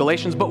he wrote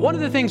Galatians, but one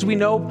of the things we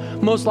know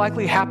most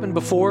likely happened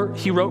before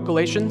he wrote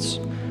Galatians,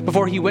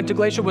 before he went to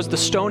Galatia, was the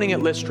stoning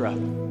at Lystra.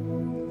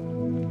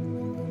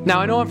 Now,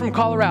 I know I'm from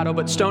Colorado,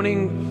 but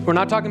stoning, we're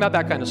not talking about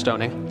that kind of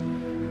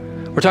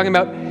stoning. We're talking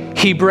about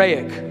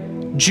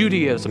Hebraic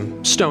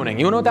Judaism stoning.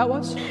 You know what that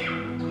was?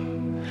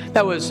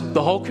 That was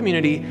the whole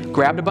community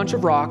grabbed a bunch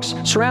of rocks,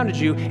 surrounded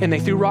you, and they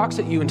threw rocks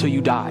at you until you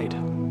died.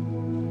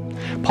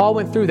 Paul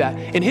went through that,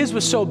 and his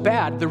was so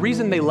bad, the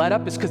reason they let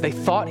up is because they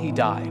thought he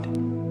died.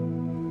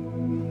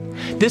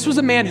 This was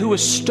a man who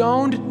was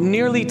stoned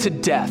nearly to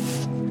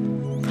death.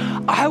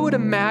 I would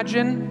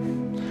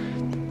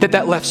imagine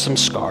that left some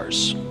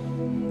scars.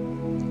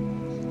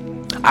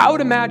 I would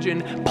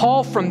imagine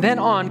Paul from then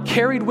on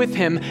carried with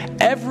him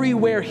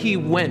everywhere he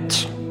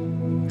went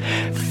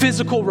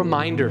physical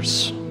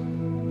reminders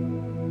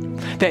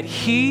that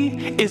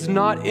he is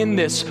not in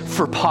this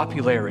for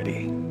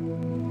popularity.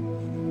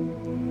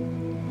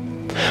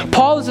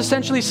 Paul is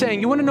essentially saying,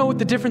 you want to know what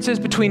the difference is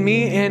between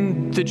me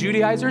and the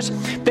Judaizers?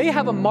 They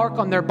have a mark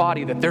on their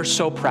body that they're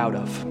so proud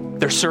of,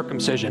 their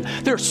circumcision.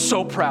 They're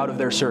so proud of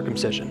their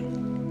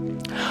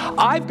circumcision.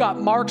 I've got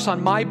marks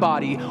on my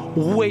body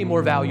way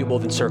more valuable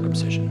than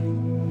circumcision.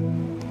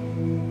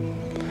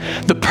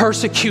 The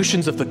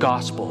persecutions of the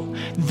gospel,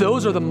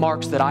 those are the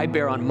marks that I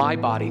bear on my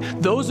body.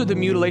 Those are the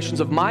mutilations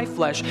of my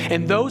flesh,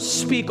 and those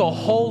speak a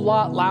whole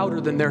lot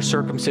louder than their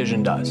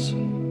circumcision does.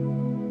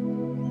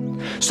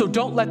 So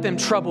don't let them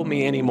trouble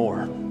me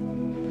anymore.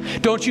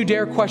 Don't you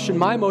dare question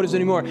my motives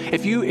anymore.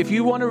 If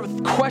you want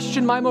to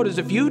question my motives,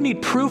 if you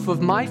need proof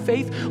of my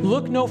faith,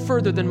 look no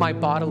further than my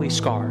bodily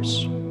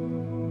scars.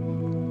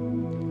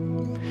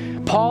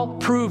 Paul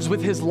proves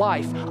with his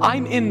life,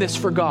 I'm in this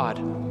for God.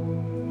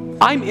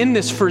 I'm in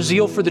this for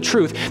zeal for the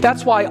truth.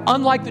 That's why,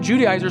 unlike the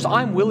Judaizers,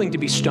 I'm willing to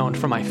be stoned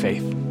for my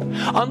faith.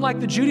 Unlike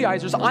the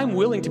Judaizers, I'm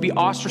willing to be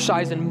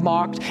ostracized and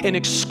mocked and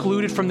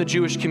excluded from the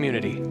Jewish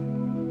community.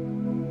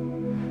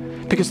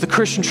 Because the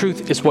Christian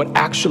truth is what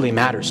actually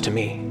matters to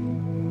me.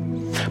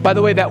 By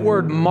the way, that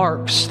word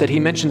marks that he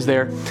mentions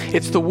there,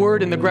 it's the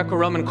word in the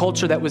Greco-Roman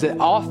culture that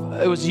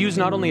it was used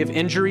not only of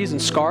injuries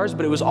and scars,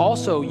 but it was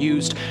also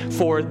used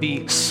for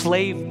the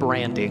slave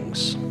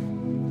brandings.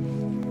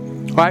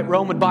 Right?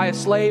 Rome would buy a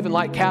slave, and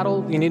like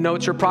cattle, you need to know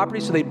it's your property,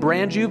 so they'd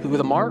brand you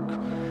with a mark.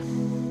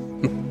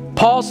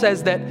 Paul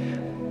says that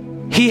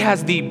he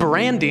has the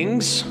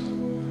brandings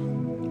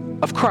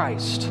of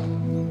Christ.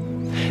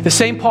 The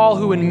same Paul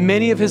who in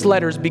many of his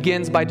letters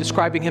begins by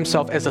describing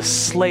himself as a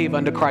slave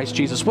unto Christ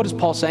Jesus. What is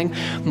Paul saying?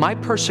 My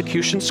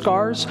persecution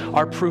scars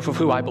are proof of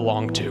who I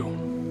belong to.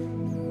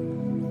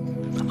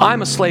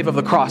 I'm a slave of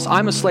the cross.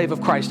 I'm a slave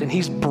of Christ, and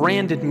he's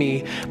branded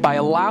me by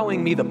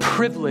allowing me the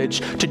privilege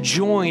to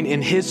join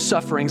in his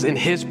sufferings, in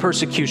his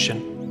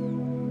persecution.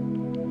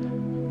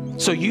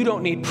 So you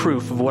don't need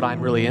proof of what I'm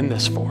really in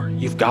this for.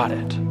 You've got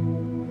it.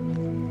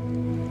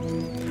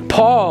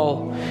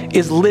 Paul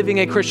is living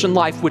a Christian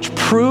life which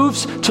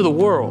proves to the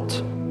world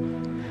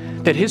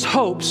that his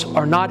hopes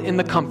are not in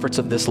the comforts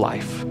of this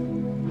life.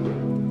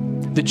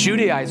 The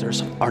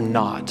Judaizers are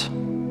not.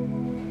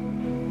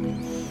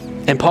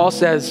 And Paul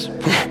says,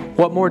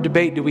 what more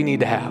debate do we need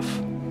to have?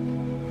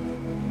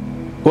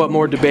 What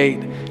more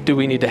debate do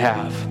we need to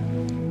have?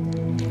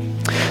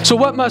 So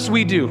what must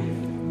we do?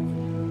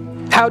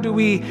 How do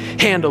we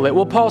handle it?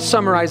 Well, Paul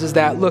summarizes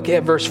that. Look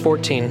at verse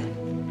 14.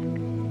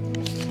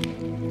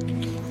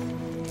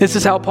 This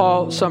is how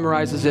Paul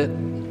summarizes it.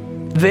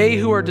 They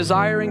who are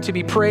desiring to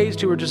be praised,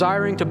 who are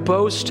desiring to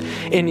boast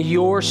in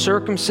your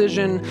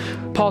circumcision,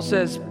 Paul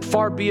says,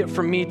 far be it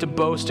from me to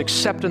boast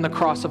except in the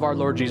cross of our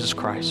Lord Jesus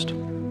Christ.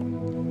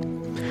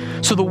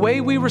 So the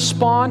way we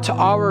respond to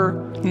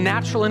our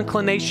natural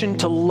inclination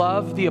to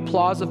love the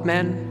applause of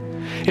men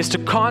is to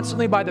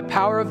constantly, by the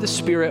power of the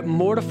Spirit,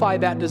 mortify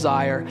that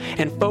desire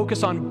and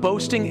focus on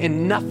boasting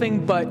in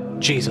nothing but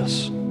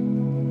Jesus.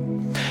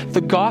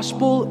 The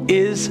gospel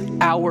is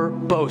our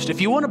boast. If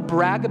you want to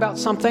brag about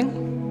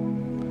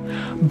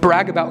something,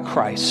 brag about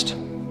Christ.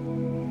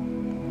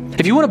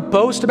 If you want to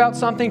boast about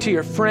something to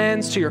your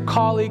friends, to your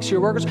colleagues, to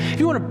your workers, if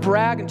you want to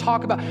brag and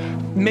talk about,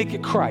 make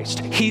it Christ.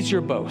 He's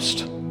your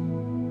boast.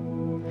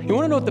 You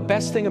want to know what the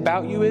best thing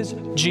about you is?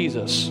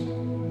 Jesus.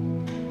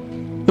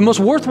 The most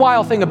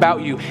worthwhile thing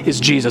about you is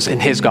Jesus and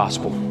his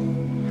gospel.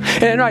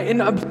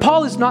 And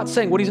Paul is not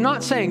saying, what he's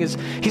not saying is,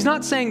 he's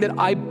not saying that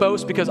I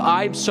boast because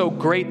I'm so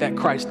great that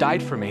Christ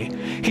died for me.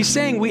 He's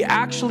saying we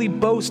actually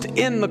boast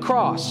in the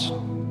cross.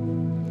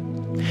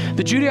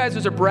 The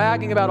Judaizers are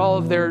bragging about all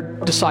of their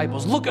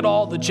disciples. Look at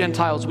all the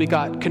Gentiles we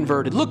got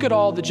converted. Look at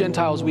all the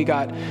Gentiles we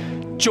got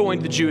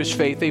joined the Jewish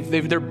faith.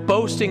 They're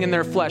boasting in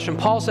their flesh. And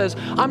Paul says,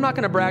 I'm not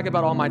going to brag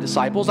about all my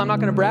disciples. I'm not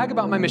going to brag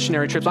about my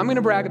missionary trips. I'm going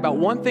to brag about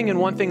one thing and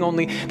one thing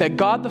only, that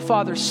God the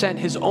Father sent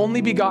his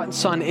only begotten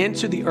Son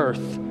into the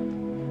earth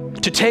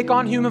to take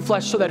on human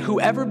flesh so that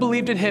whoever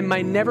believed in him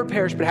might never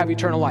perish but have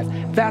eternal life.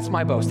 That's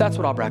my boast. That's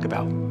what I'll brag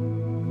about.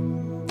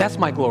 That's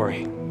my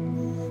glory.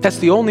 That's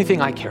the only thing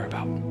I care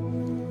about.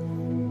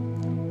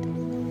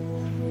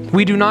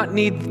 We do not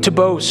need to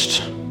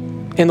boast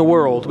in the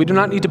world. We do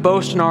not need to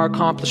boast in our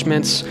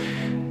accomplishments.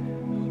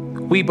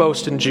 We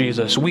boast in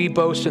Jesus. We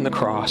boast in the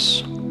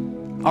cross.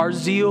 Our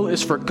zeal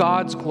is for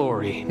God's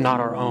glory, not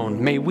our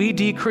own. May we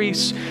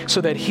decrease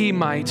so that he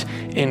might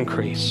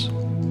increase.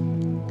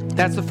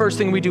 That's the first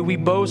thing we do. We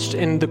boast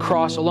in the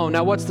cross alone.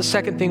 Now, what's the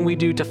second thing we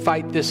do to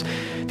fight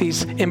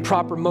these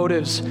improper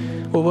motives?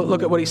 Well,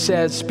 look at what he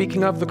says.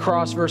 Speaking of the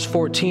cross, verse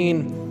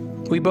 14,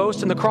 we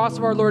boast in the cross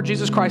of our Lord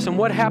Jesus Christ. And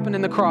what happened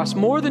in the cross?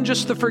 More than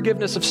just the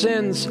forgiveness of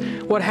sins.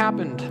 What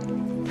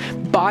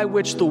happened? By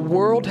which the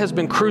world has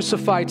been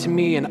crucified to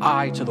me and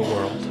I to the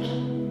world.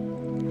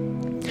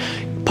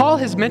 Paul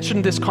has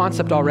mentioned this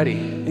concept already.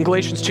 In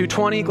Galatians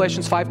 2:20,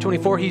 Galatians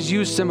 5:24, he's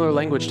used similar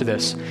language to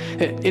this.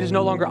 It is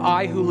no longer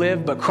I who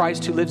live, but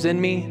Christ who lives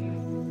in me.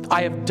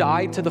 I have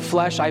died to the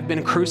flesh. I've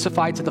been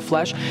crucified to the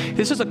flesh.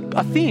 This is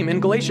a theme in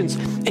Galatians,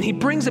 and he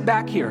brings it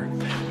back here.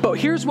 But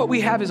here's what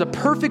we have is a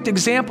perfect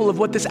example of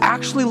what this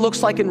actually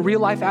looks like in real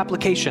life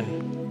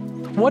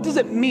application. What does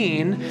it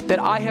mean that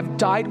I have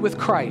died with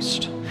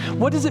Christ?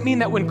 What does it mean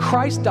that when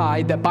Christ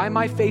died, that by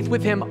my faith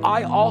with him,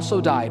 I also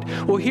died?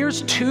 Well,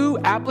 here's two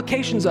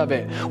applications of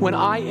it. When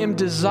I am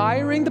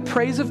desiring the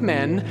praise of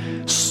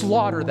men,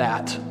 slaughter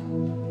that.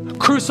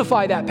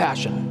 Crucify that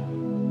passion.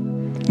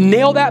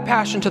 Nail that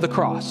passion to the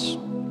cross.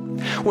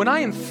 When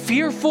I am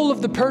fearful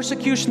of the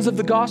persecutions of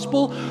the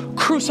gospel,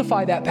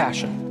 crucify that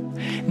passion.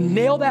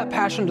 Nail that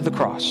passion to the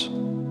cross.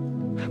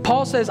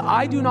 Paul says,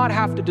 I do not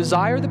have to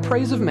desire the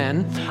praise of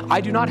men.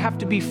 I do not have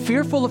to be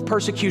fearful of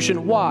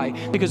persecution. Why?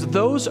 Because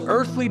those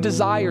earthly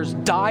desires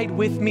died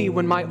with me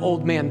when my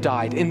old man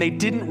died, and they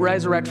didn't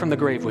resurrect from the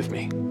grave with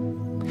me.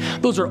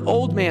 Those are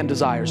old man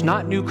desires,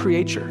 not new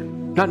creature.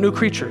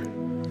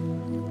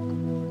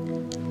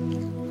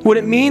 What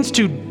it means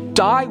to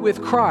die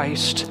with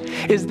Christ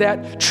is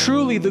that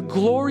truly the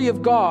glory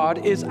of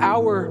God is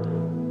our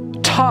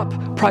top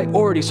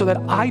priority, so that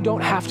I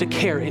don't have to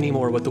care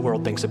anymore what the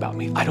world thinks about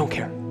me. I don't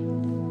care.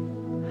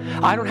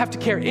 I don't have to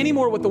care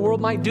anymore what the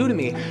world might do to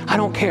me. I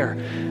don't care.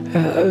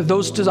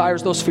 Those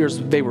desires, those fears,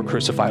 they were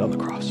crucified on the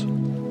cross.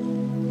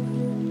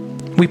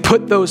 We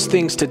put those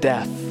things to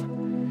death,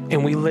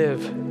 and we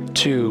live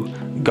to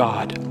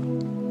God.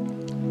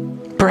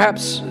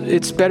 Perhaps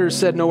it's better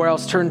said nowhere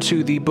else. Turn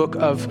to the book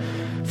of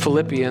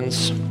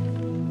Philippians.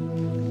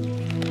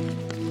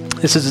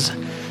 This is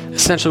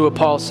essentially what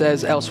Paul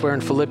says elsewhere in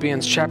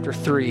Philippians chapter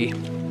 3.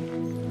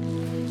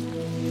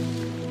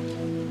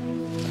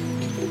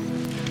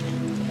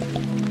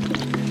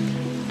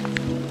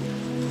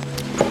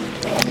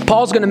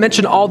 Paul's going to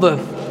mention all the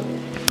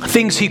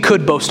things he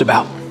could boast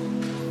about.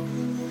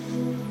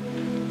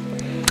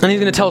 And he's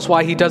going to tell us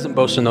why he doesn't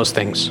boast in those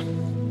things.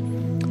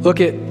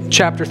 Look at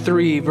chapter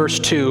 3, verse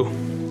 2.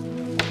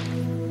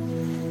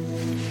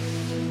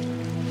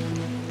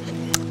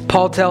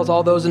 Paul tells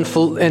all those in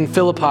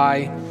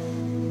Philippi,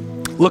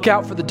 look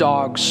out for the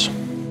dogs,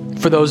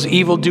 for those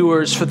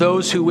evildoers, for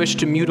those who wish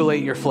to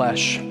mutilate your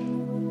flesh.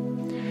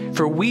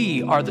 For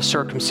we are the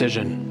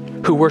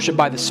circumcision, who worship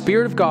by the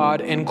Spirit of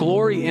God and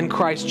glory in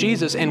Christ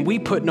Jesus, and we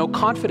put no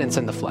confidence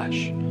in the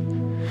flesh.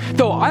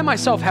 Though I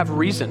myself have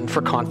reason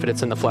for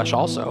confidence in the flesh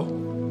also.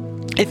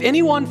 If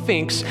anyone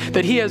thinks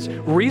that he has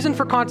reason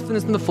for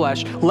confidence in the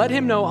flesh, let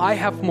him know I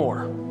have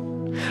more.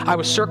 I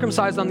was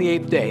circumcised on the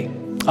 8th day,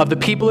 of the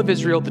people of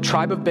Israel, the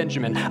tribe of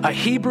Benjamin, a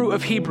Hebrew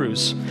of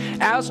Hebrews,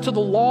 as to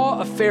the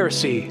law, a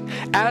Pharisee,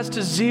 as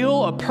to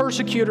zeal, a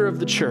persecutor of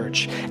the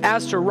church,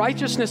 as to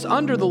righteousness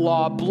under the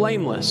law,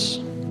 blameless.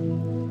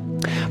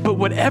 But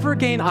whatever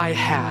gain I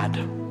had,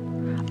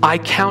 I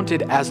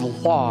counted as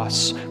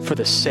loss for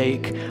the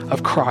sake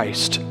of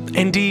Christ.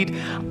 Indeed,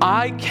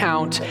 I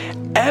count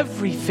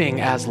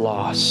everything as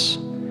loss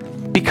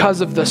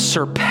because of the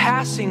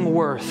surpassing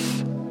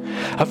worth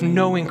of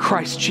knowing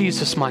Christ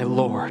Jesus my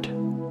Lord.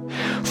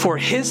 For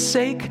his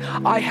sake,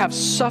 I have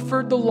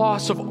suffered the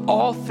loss of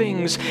all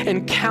things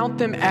and count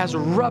them as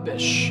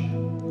rubbish,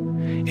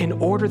 in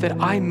order that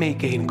I may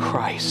gain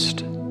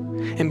Christ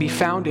and be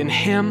found in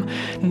him,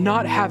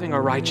 not having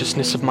a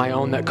righteousness of my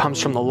own that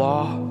comes from the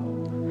law,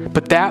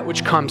 but that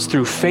which comes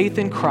through faith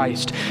in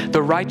Christ,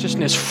 the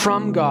righteousness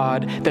from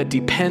God that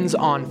depends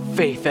on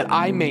faith, that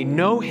I may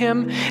know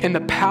him in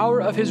the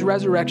power of his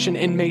resurrection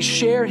and may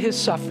share his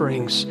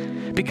sufferings,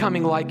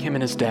 becoming like him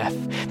in his death,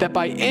 that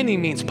by any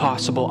means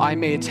possible I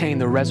may attain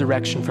the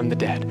resurrection from the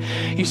dead.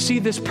 You see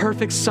this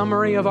perfect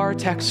summary of our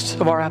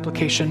text, of our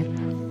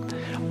application?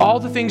 All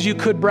the things you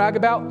could brag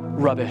about,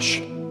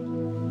 rubbish.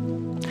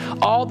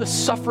 All the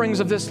sufferings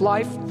of this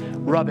life,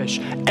 rubbish.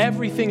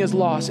 Everything is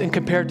loss in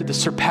compared to the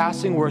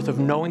surpassing worth of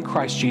knowing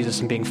Christ Jesus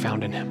and being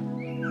found in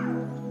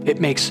him. It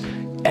makes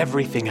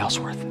everything else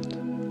worth it.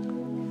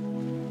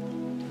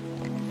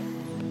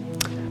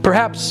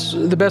 Perhaps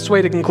the best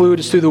way to conclude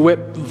is through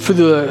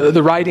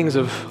the writings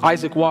of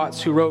Isaac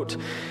Watts, who wrote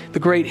the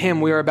great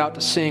hymn we are about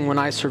to sing, When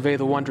I Survey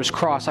the Wondrous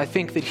Cross. I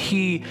think that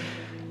he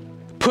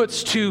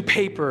puts to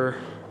paper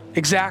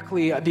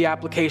exactly the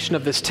application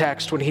of this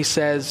text when he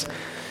says,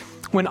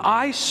 when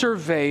I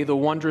survey the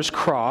wondrous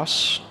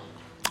cross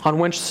on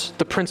which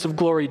the Prince of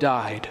Glory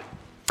died,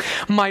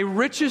 my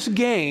richest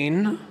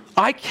gain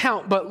I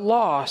count but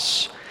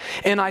loss,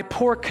 and I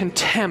pour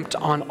contempt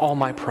on all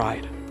my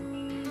pride.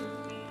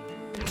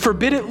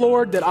 Forbid it,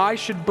 Lord, that I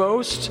should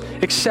boast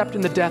except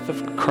in the death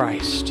of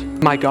Christ,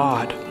 my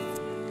God.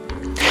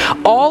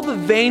 All the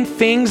vain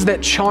things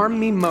that charm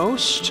me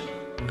most,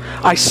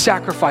 I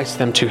sacrifice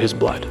them to his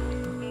blood.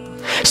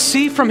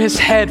 See from his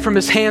head, from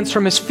his hands,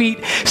 from his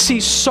feet, see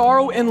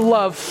sorrow and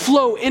love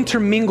flow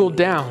intermingled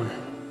down.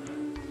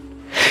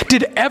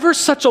 Did ever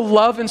such a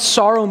love and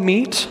sorrow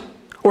meet,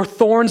 or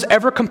thorns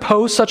ever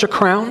compose such a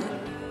crown?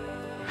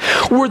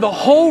 Were the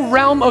whole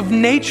realm of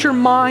nature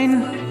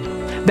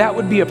mine, that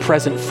would be a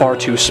present far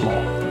too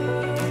small.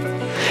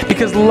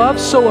 Because love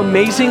so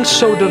amazing,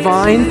 so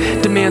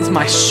divine, demands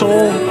my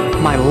soul,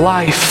 my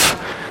life,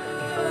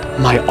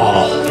 my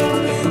all.